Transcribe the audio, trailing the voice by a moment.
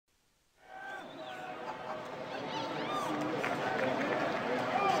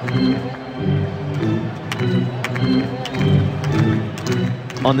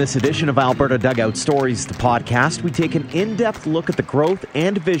On this edition of Alberta Dugout Stories, the podcast, we take an in-depth look at the growth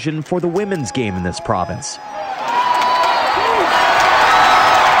and vision for the women's game in this province.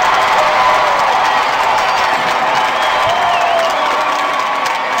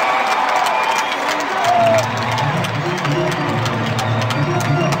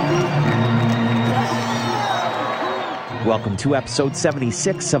 Welcome to episode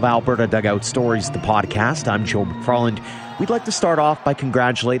 76 of Alberta Dugout Stories, the podcast. I'm Joe McFarland. We'd like to start off by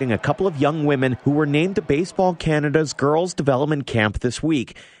congratulating a couple of young women who were named to Baseball Canada's Girls Development Camp this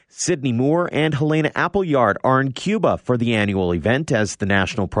week. Sydney Moore and Helena Appleyard are in Cuba for the annual event as the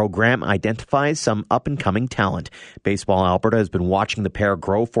national program identifies some up-and-coming talent. Baseball Alberta has been watching the pair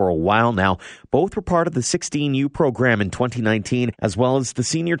grow for a while now. Both were part of the 16U program in 2019, as well as the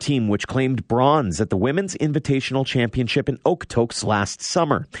senior team, which claimed bronze at the Women's Invitational Championship in Okotoks last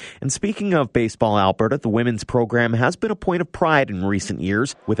summer. And speaking of Baseball Alberta, the women's program has been a point of pride in recent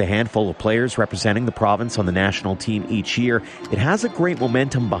years. With a handful of players representing the province on the national team each year, it has a great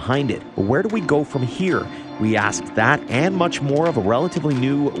momentum behind it. But where do we go from here? We asked that and much more of a relatively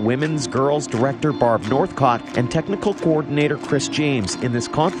new women's girls director, Barb Northcott, and technical coordinator Chris James in this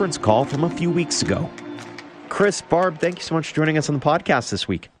conference call from a few weeks ago. Chris, Barb, thank you so much for joining us on the podcast this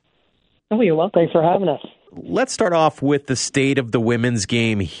week. Oh, you're welcome. Thanks for having us. Let's start off with the state of the women's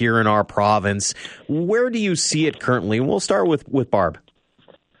game here in our province. Where do you see it currently? And we'll start with Barb.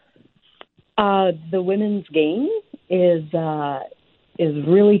 The women's game is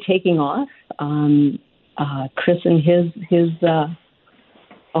really taking off. Chris and his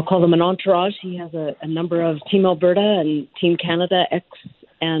I'll call them an entourage. He has a number of Team Alberta and Team Canada ex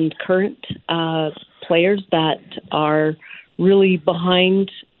and current players that are really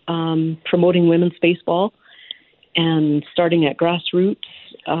behind promoting women's baseball and starting at grassroots.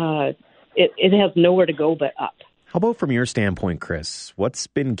 It has nowhere to go but up. How about from your standpoint, Chris? What's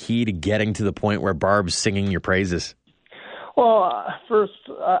been key to getting to the point where Barb's singing your praises? Well, first,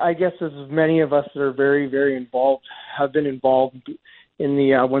 I guess as many of us that are very, very involved, have been involved in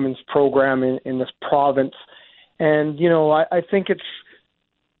the women's program in this province. And, you know, I think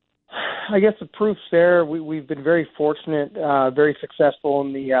I guess the proof's there. We've been very fortunate, very successful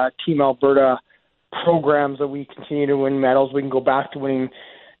in the Team Alberta programs that we continue to win medals. We can go back to winning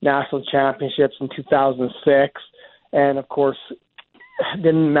national championships in 2006. And, of course, the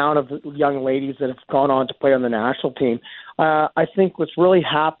amount of young ladies that have gone on to play on the national team. I think what's really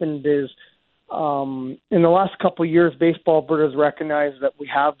happened is in the last couple of years, Baseball Alberta has recognized that we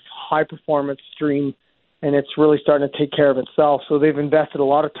have high-performance stream, and it's really starting to take care of itself. So they've invested a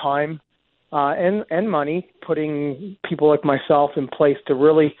lot of time and money putting people like myself in place to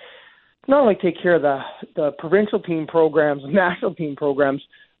really not only take care of the provincial team programs and national team programs,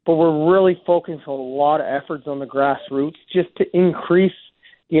 but we're really focusing a lot of efforts on the grassroots just to increase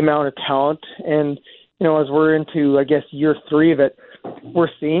the amount of talent. And, you know, as we're into, I guess, year 3 of it, we're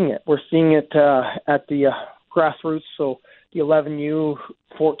seeing it. We're seeing it at the grassroots. So the 11U,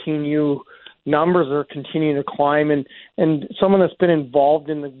 14U numbers are continuing to climb. And someone that's been involved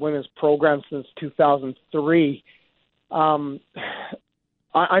in the women's program since 2003,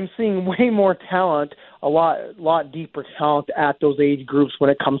 I'm seeing way more talent, a lot deeper talent at those age groups when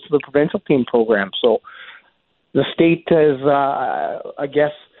it comes to the provincial team program. So the state is, I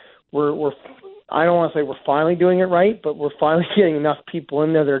guess, we're I don't want to say we're finally doing it right, but we're finally getting enough people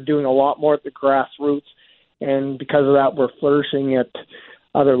in there that are doing a lot more at the grassroots, and because of that, we're flourishing at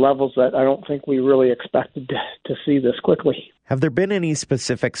other levels that I don't think we really expected to see this quickly. Have there been any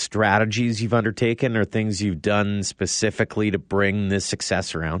specific strategies you've undertaken or things you've done specifically to bring this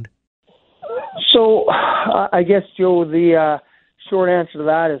success around? So I guess, Joe, the short answer to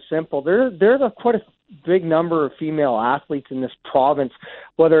that is simple. There's quite a big number of female athletes in this province,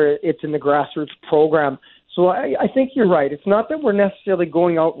 whether it's in the grassroots program. So I think you're right. It's not that we're necessarily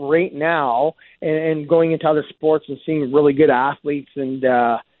going out right now and going into other sports and seeing really good athletes and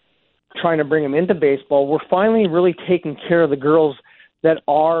trying to bring them into baseball. We're finally really taking care of the girls that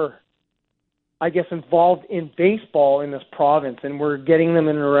are, I guess, involved in baseball in this province, and we're getting them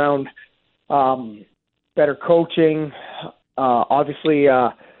in and around better coaching, obviously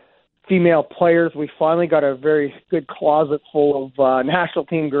female players. We finally got a very good closet full of national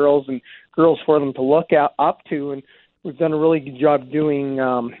team girls and girls for them to look up to, and we've done a really good job doing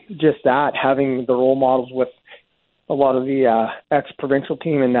just that, having the role models with a lot of the ex-provincial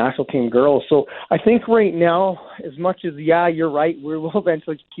team and national team girls. So I think right now, as much as, yeah, you're right, we will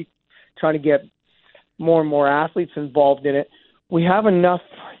eventually keep trying to get more and more athletes involved in it. We have enough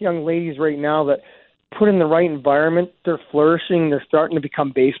young ladies right now that put in the right environment, they're flourishing. They're starting to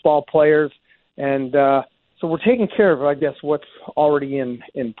become baseball players. And so we're taking care of, I guess, what's already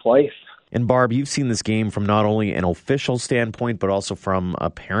in place. And Barb, you've seen this game from not only an official standpoint, but also from a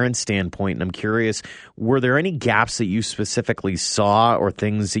parent standpoint. And I'm curious, were there any gaps that you specifically saw or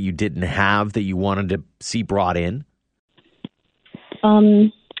things that you didn't have that you wanted to see brought in?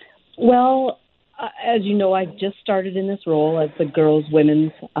 Well, as you know, I just started in this role as the girls'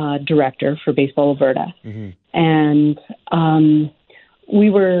 women's director for Baseball Alberta. Mm-hmm. And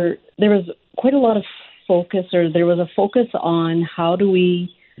there was quite a lot of focus, or there was a focus on how do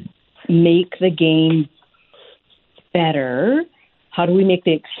we make the game better? How do we make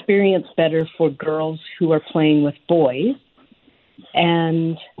the experience better for girls who are playing with boys?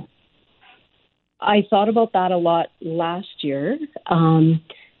 And I thought about that a lot last year. And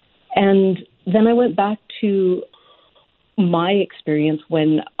then I went back to my experience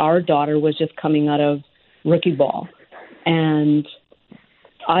when our daughter was just coming out of rookie ball. And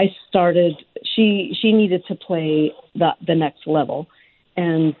I started, she needed to play the next level.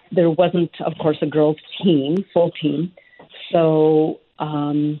 And there wasn't, of course, a girls' team, full team. So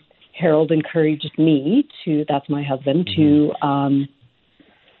Harold encouraged me that's my husband, to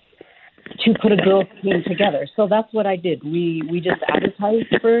put a girls' team together. So that's what I did. We just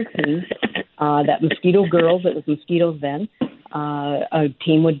advertised for a team, that Mosquito Girls, it was Mosquitoes then, a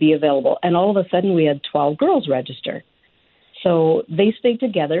team would be available. And all of a sudden we had 12 girls register. So they stayed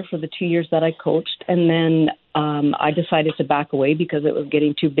together for the 2 years that I coached, and then I decided to back away because it was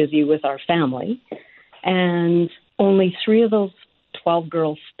getting too busy with our family. And only 3 of those 12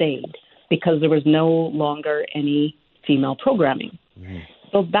 girls stayed because there was no longer any female programming. Mm-hmm.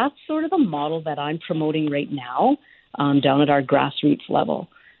 So that's sort of the model that I'm promoting right now down at our grassroots level,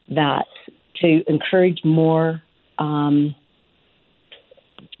 that to encourage more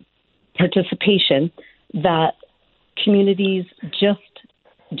participation, that communities just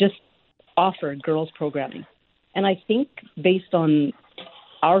offer girls programming. And I think based on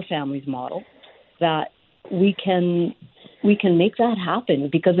our family's model that we can make that happen,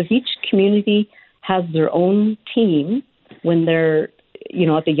 because if each community has their own team when they're,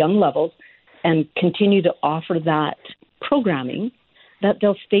 at the young levels, and continue to offer that programming, that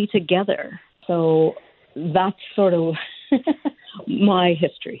they'll stay together. So that's sort of my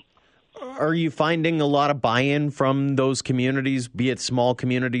history. Are you finding a lot of buy-in from those communities, be it small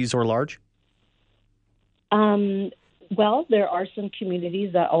communities or large? Well, there are some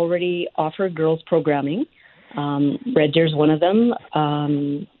communities that already offer girls programming. Red Deer's one of them.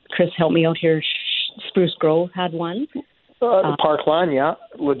 Chris, help me out here. Spruce Grove had one. Parkland, yeah.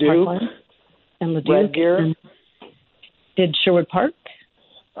 Leduc. Parkland and Leduc. Red Deer. And did Sherwood Park?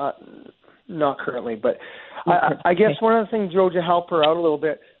 Not currently, but I guess one of the things, Joe, to help her out a little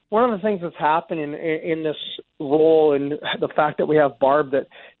bit, one of the things that's happened in this role, and the fact that we have Barb that's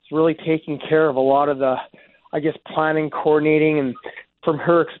really taking care of a lot of the, I guess, planning, coordinating, and from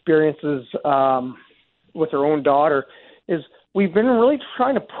her experiences with her own daughter, is we've been really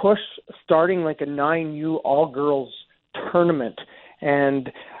trying to push starting like a 9U all-girls tournament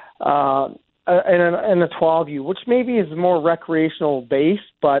and a 12U, which maybe is more recreational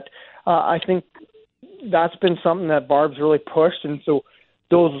based, but I think that's been something that Barb's really pushed, and so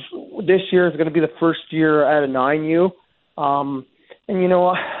this year is going to be the first year at a 9U. And,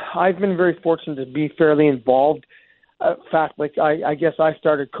 I've been very fortunate to be fairly involved. In fact, I guess I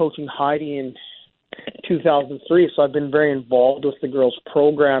started coaching Heidi in 2003, so I've been very involved with the girls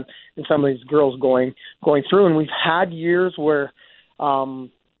program and some of these girls going through. And we've had years where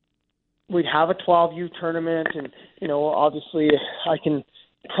we'd have a 12U tournament, and, obviously I can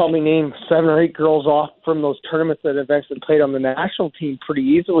probably name 7 or 8 girls off from those tournaments that eventually played on the national team pretty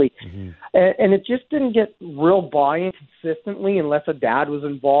easily. Mm-hmm. And it just didn't get real buy-in consistently unless a dad was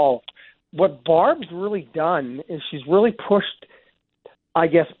involved. What Barb's really done is she's really pushed, I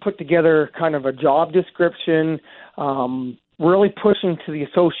guess, put together kind of a job description, really pushing to the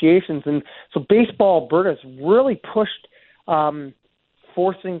associations. And so Baseball Alberta has really pushed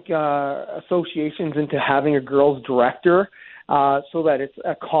forcing associations into having a girls director, so that it's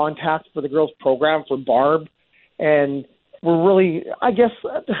a contact for the girls program for Barb. And we're really, I guess,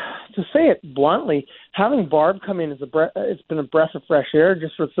 to say it bluntly, having Barb come in it's been a breath of fresh air,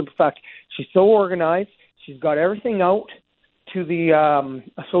 just for the simple fact she's so organized. She's got everything out to the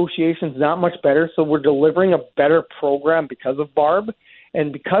associations that much better. So we're delivering a better program because of Barb.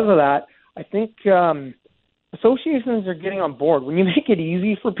 And because of that, I think associations are getting on board. When you make it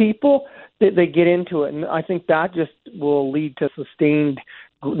easy for people, they get into it. And I think that just will lead to sustained,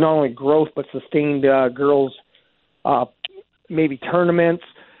 not only growth, but sustained girls, maybe tournaments,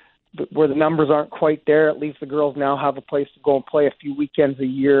 where the numbers aren't quite there, at least the girls now have a place to go and play a few weekends a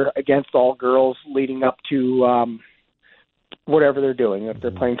year against all girls leading up to whatever they're doing, if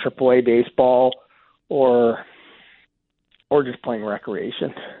they're playing AAA baseball or just playing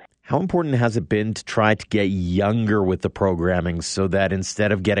recreation. How important has it been to try to get younger with the programming so that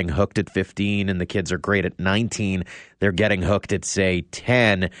instead of getting hooked at 15 and the kids are great at 19, they're getting hooked at, say,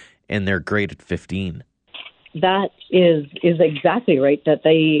 10 and they're great at 15? That is exactly right, that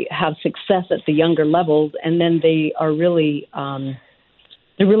they have success at the younger levels, and then they are really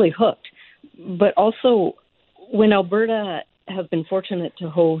they're really hooked. But also, when Alberta has been fortunate to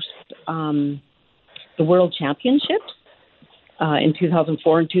host the World Championships in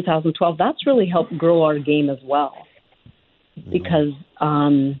 2004 and 2012, that's really helped grow our game as well, because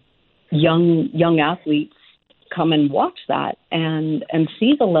young athletes come and watch that and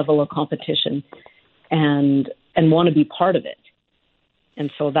see the level of competition and want to be part of it. And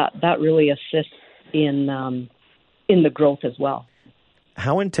so that really assists in the growth as well.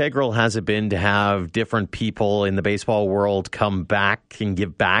 How integral has it been to have different people in the baseball world come back and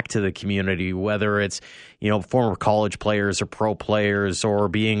give back to the community, whether it's, former college players or pro players or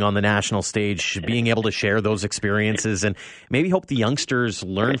being on the national stage, being able to share those experiences and maybe hope the youngsters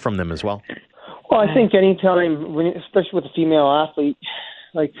learn from them as well? Well, I think anytime, especially with a female athlete,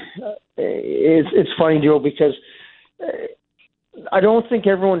 it's funny, Joe, because I don't think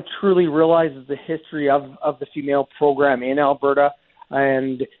everyone truly realizes the history of the female program in Alberta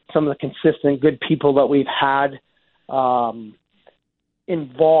and some of the consistent good people that we've had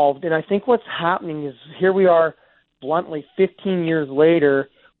involved. And I think what's happening is here we are, bluntly, 15 years later,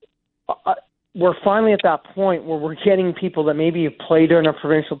 we're finally at that point where we're getting people that maybe have played in a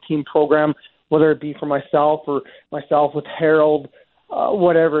provincial team program, whether it be for myself or myself with Harold,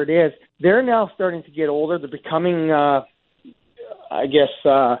 whatever it is. They're now starting to get older. They're becoming,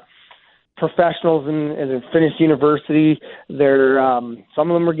 professionals and finished university. They're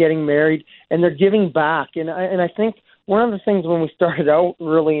some of them are getting married, and they're giving back. And I think one of the things when we started out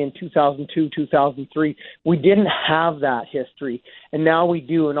really in 2002, 2003, we didn't have that history, and now we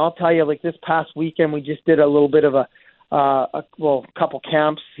do. And I'll tell you, like this past weekend, we just did a little bit of a couple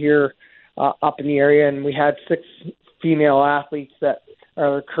camps here up in the area, and we had 6 female athletes that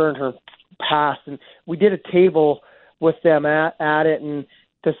are current or past, and we did a table with them at it, and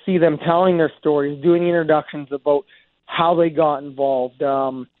to see them telling their stories, doing introductions about how they got involved,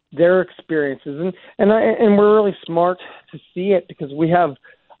 their experiences, and we're really smart to see it because we have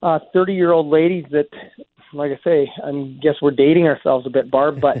 30-year-old ladies that, like I say, I guess we're dating ourselves a bit,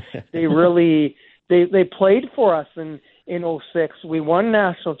 Barb, but they really they played for us in 2006. We won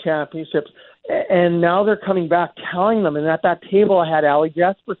national championships, and now they're coming back telling them. And at that table, I had Allie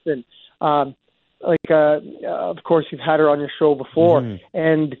Jesperson. Of course, you've had her on your show before,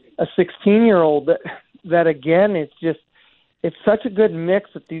 and a 16-year-old that again, it's such a good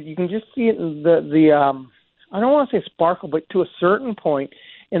mix that you can just see it in the I don't want to say sparkle, but to a certain point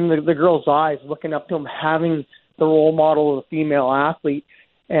in the girl's eyes, looking up to him, having the role model of a female athlete.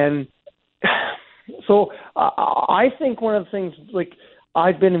 And so I think one of the things, like,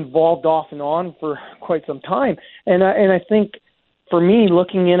 I've been involved off and on for quite some time, and I think, for me,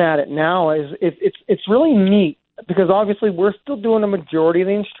 looking in at it now, is it's really neat because obviously we're still doing a majority of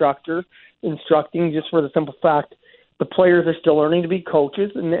the instructing, just for the simple fact the players are still learning to be coaches,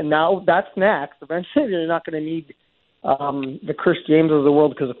 and now that's next. Eventually, they're not going to need the Chris James of the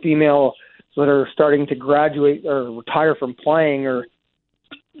world because of females that are starting to graduate or retire from playing or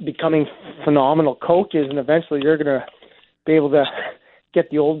becoming phenomenal coaches, and eventually you're going to be able to get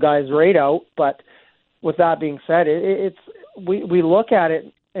the old guys right out. But with that being said, we look at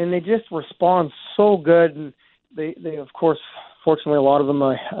it and they just respond so good, and they of course, fortunately, a lot of them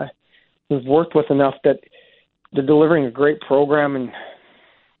I've worked with enough that they're delivering a great program, and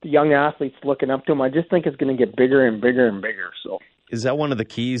the young athletes looking up to them. I just think it's going to get bigger and bigger and bigger. So, is that one of the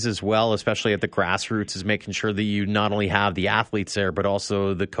keys as well, especially at the grassroots, is making sure that you not only have the athletes there, but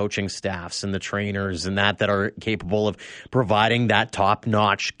also the coaching staffs and the trainers and that are capable of providing that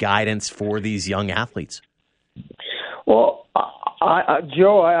top-notch guidance for these young athletes? Well,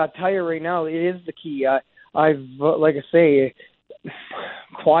 Joe, I'll tell you right now, it is the key. I've, like I say,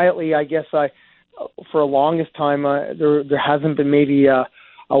 quietly, I guess for the longest time, there hasn't been maybe a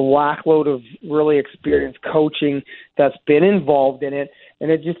whackload of really experienced coaching that's been involved in it,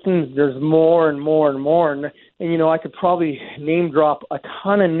 and it just seems there's more and more and more. And I could probably name drop a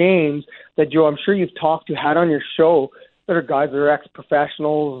ton of names that, Joe, I'm sure you've talked to, had on your show, that are guys that are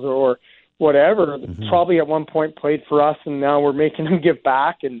ex-professionals or whatever, probably at one point played for us, and now we're making them give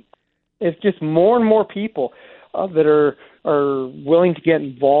back. And it's just more and more people that are are willing to get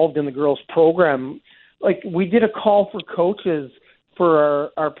involved in the girls program. Like, we did a call for coaches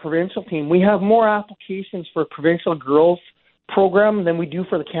for our provincial team. We have more applications for a provincial girls program than we do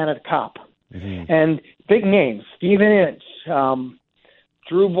for the Canada Cup. Mm-hmm. And big names, Stephen Inch,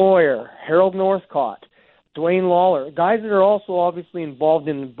 Drew Boyer, Harold Northcott, Dwayne Lawler, guys that are also obviously involved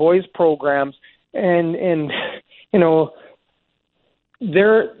in the boys programs, and you know,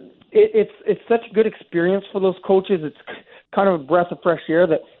 it's such a good experience for those coaches. It's kind of a breath of fresh air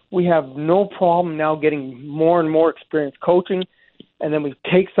that we have no problem now getting more and more experienced coaching, and then we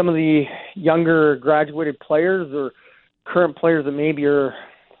take some of the younger graduated players or current players that maybe are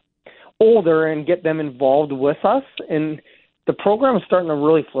older and get them involved with us. And the program is starting to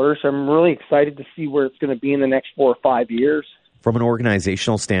really flourish. I'm really excited to see where it's going to be in the next 4 or 5 years. From an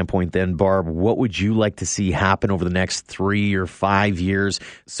organizational standpoint then, Barb, what would you like to see happen over the next 3 or 5 years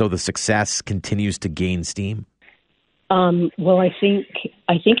so the success continues to gain steam? Well, I think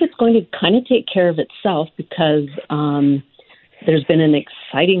it's going to kind of take care of itself because there's been an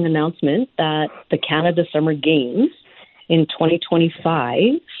exciting announcement that the Canada Summer Games in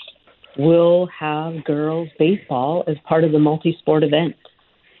 2025 will have girls baseball as part of the multi-sport event.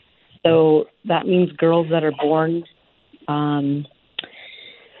 So that means girls that are born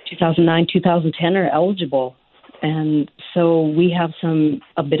 2009, 2010 are eligible. And so we have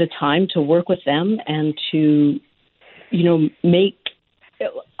a bit of time to work with them and to, you know,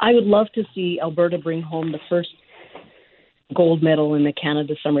 I would love to see Alberta bring home the first gold medal in the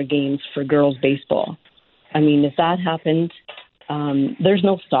Canada Summer Games for girls baseball. I mean, if that happened, there's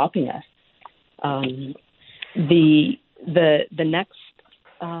no stopping us. The next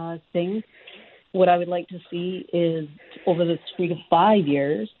thing, what I would like to see is over the 3 to 5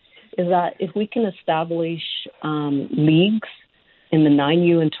 years, is that if we can establish leagues in the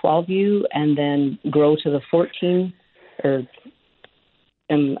 9U and 12U, and then grow to the 14 or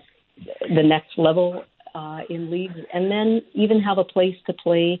the next level in leagues, and then even have a place to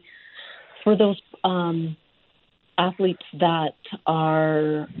play for those athletes that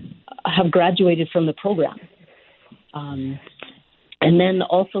have graduated from the program, and then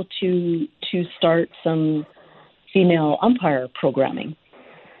also to start some female umpire programming,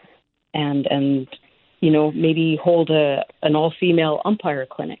 and you know, maybe hold an all-female umpire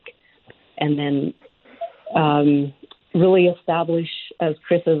clinic, and then really establish, as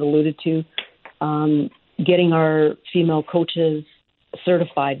Chris has alluded to, getting our female coaches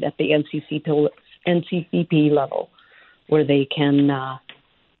certified at the NCCP level, where they can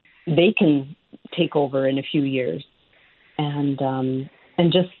take over in a few years, and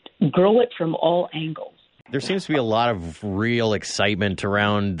just grow it from all angles. There seems to be a lot of real excitement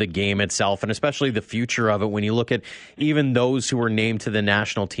around the game itself, and especially the future of it. When you look at even those who were named to the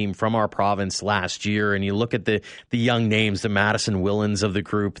national team from our province last year, and you look at the young names, the Madison Willens of the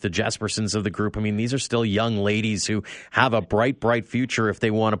group, the Jespersons of the group. I mean, these are still young ladies who have a bright future if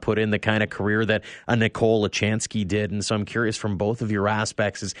they want to put in the kind of career that a Nicole Lachansky did. And so I'm curious, from both of your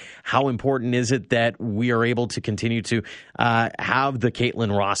aspects, is how important is it that we are able to continue to have the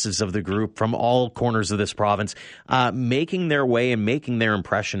Caitlin Rosses of the group from all corners of this province making their way and making their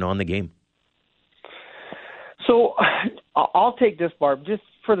impression on the game? So I'll take this, Barb, just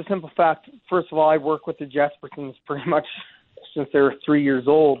for the simple fact, first of all, I work with the Jespersons pretty much since they were 3 years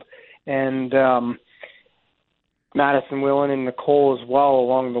old, and Madison Willen and Nicole as well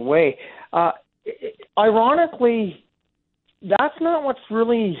along the way. Ironically, that's not what's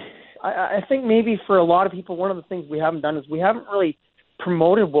really, I think maybe for a lot of people, one of the things we haven't done is we haven't really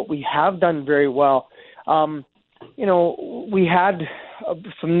promoted what we have done very well. You know, we had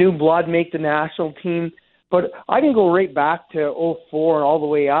some new blood make the national team, but I can go right back to 2004 and all the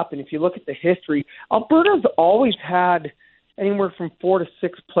way up. And if you look at the history, Alberta's always had anywhere from 4 to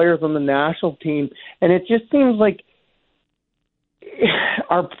 6 players on the national team. And it just seems like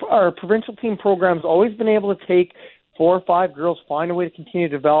our provincial team program's always been able to take 4 or 5 girls, find a way to continue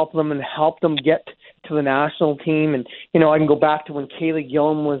to develop them and help them get to the national team. And, you know, I can go back to when Kaylee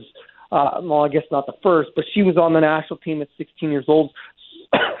Gillum was, well, I guess not the first, but she was on the national team at 16 years old.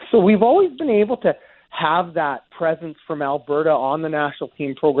 So we've always been able to have that presence from Alberta on the national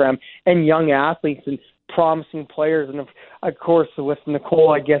team program and young athletes and promising players. And, of course, with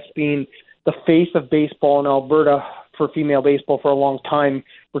Nicole, I guess, being the face of baseball in Alberta for female baseball for a long time,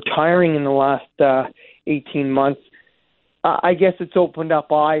 retiring in the last 18 months, I guess it's opened up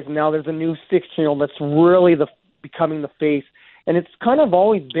eyes. And now there's a new 16-year-old that's really becoming the face. And it's kind of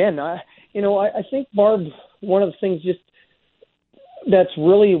always been. I think, Barb, one of the things just that's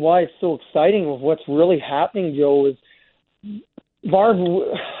really why it's so exciting with what's really happening, Joe, is Barb,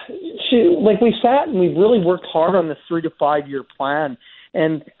 we've sat and we've really worked hard on this 3 to 5 year plan.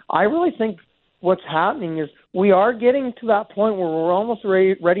 And I really think what's happening is we are getting to that point where we're almost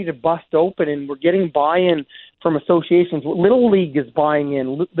ready to bust open, and we're getting buy-in from associations. Little League is buying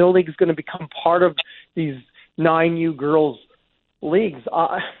in. Little League is going to become part of these 9U girls leagues.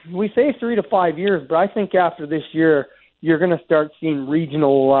 We say 3 to 5 years, but I think after this year, you're going to start seeing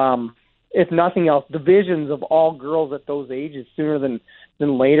regional, if nothing else, divisions of all girls at those ages sooner than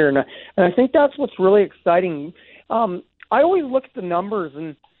later. And I think that's what's really exciting. I always look at the numbers,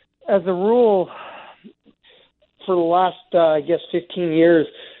 and as a rule, for the last, 15 years,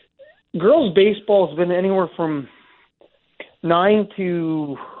 girls baseball has been anywhere from 9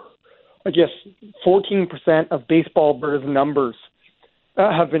 to, 14% of Baseball Alberta's numbers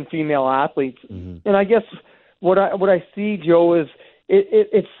have been female athletes. Mm-hmm. And I guess what I see, Joe, is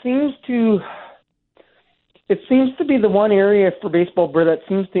it seems to be the one area for Baseball Alberta that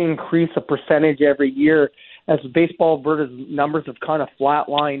seems to increase a percentage every year, as Baseball Alberta's numbers have kind of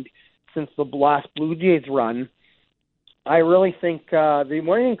flatlined since the last Blue Jays run. I really think the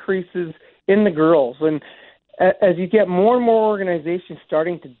one increases in the girls, and as you get more and more organizations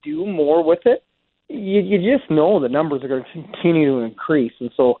starting to do more with it, you just know the numbers are going to continue to increase.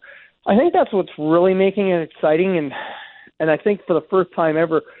 And so I think that's what's really making it exciting, and I think for the first time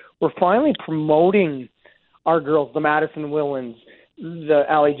ever, we're finally promoting our girls, the Madison Willens, the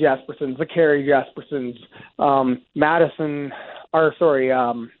Allie Jespersons, the Carrie Jespersons,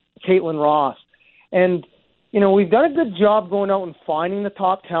 Caitlin Ross. And, we've done a good job going out and finding the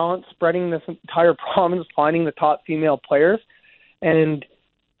top talent, spreading this entire province, finding the top female players. And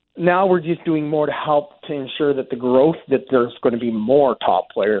now we're just doing more to help to ensure that the growth, that there's going to be more top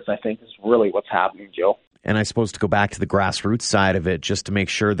players, I think is really what's happening, Joe. And I suppose to go back to the grassroots side of it, just to make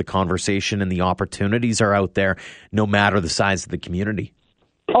sure the conversation and the opportunities are out there, no matter the size of the community.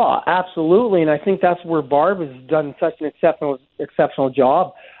 Oh, absolutely. And I think that's where Barb has done such an exceptional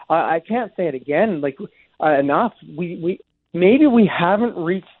job. I can't say it again, enough. We haven't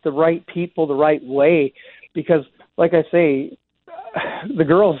reached the right people the right way, because, like I say, the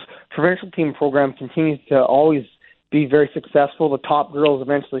girls' provincial team program continues to always be very successful. The top girls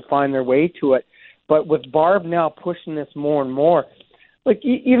eventually find their way to it. But with Barb now pushing this more and more,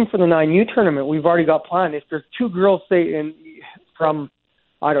 even for the 9U tournament, we've already got planned. If there's two girls, say, from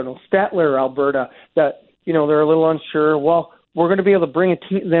Stettler, Alberta, that, they're a little unsure, well, we're going to be able to bring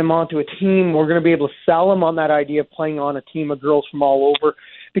them onto a team. We're going to be able to sell them on that idea of playing on a team of girls from all over,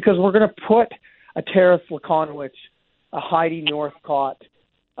 because we're going to put a Tara Slakonowicz, a Heidi Northcott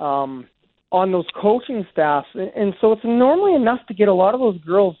on those coaching staffs. And so it's normally enough to get a lot of those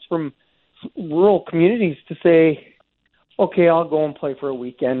girls from rural communities to say, okay, I'll go and play for a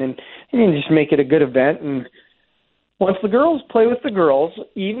weekend, and just make it a good event. And once the girls play with the girls,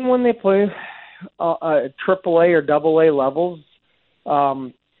 even when they play AAA or AA levels,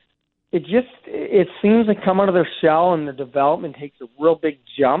 it seems they come out of their shell and their development takes a real big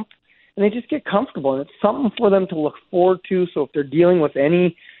jump, and they just get comfortable, and it's something for them to look forward to. So if they're dealing with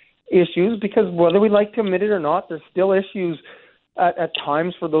any issues, because whether we like to admit it or not, there's still issues at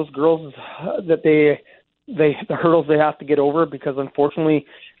times for those girls that the hurdles they have to get over, because unfortunately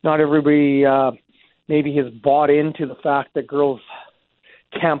not everybody maybe has bought into the fact that girls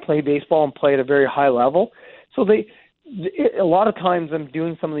can play baseball and play at a very high level. So a lot of times them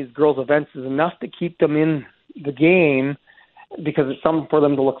doing some of these girls' events is enough to keep them in the game, because it's something for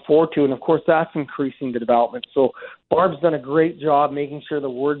them to look forward to. And of course, that's increasing the development. So Barb's done a great job making sure the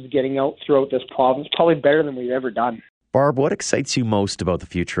word's getting out throughout this province, probably better than we've ever done. Barb, what excites you most about the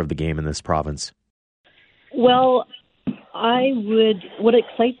future of the game in this province? Well, what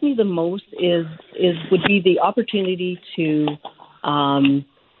excites me the most would be the opportunity to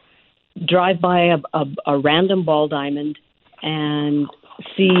drive by a random ball diamond and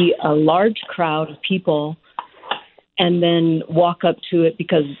see a large crowd of people, and then walk up to it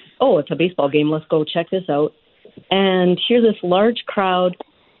because, it's a baseball game, let's go check this out. And here this large crowd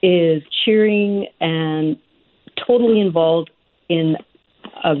is cheering and totally involved in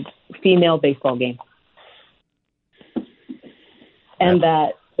a female baseball game. And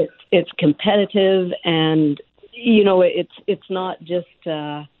that it's competitive, and it's not just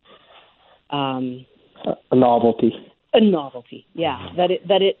a novelty. A novelty, yeah. That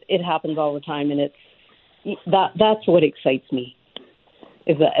it happens all the time, and that's what excites me.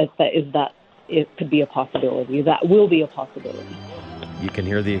 Is that it could be a possibility. That will be a possibility. You can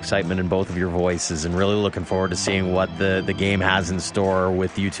hear the excitement in both of your voices, and really looking forward to seeing what the game has in store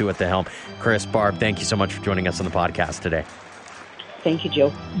with you two at the helm. Chris, Barb, thank you so much for joining us on the podcast today. Thank you,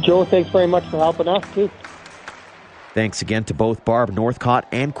 Joe. Joe, thanks very much for helping us, too. Thanks again to both Barb Northcott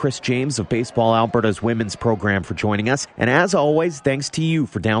and Chris James of Baseball Alberta's women's program for joining us. And as always, thanks to you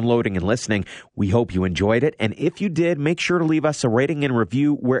for downloading and listening. We hope you enjoyed it. And if you did, make sure to leave us a rating and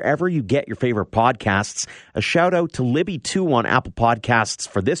review wherever you get your favorite podcasts. A shout out to Libby, too, on Apple Podcasts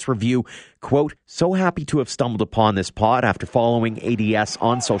for this review. Quote, so happy to have stumbled upon this pod after following ADS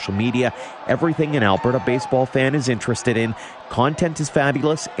on social media. Everything an Alberta baseball fan is interested in. Content is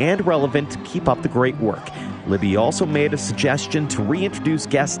fabulous and relevant. Keep up the great work. Libby also made a suggestion to reintroduce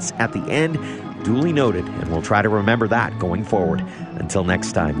guests at the end. Duly noted, and we'll try to remember that going forward. Until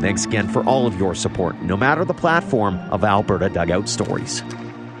next time, thanks again for all of your support, no matter the platform, of Alberta Dugout Stories.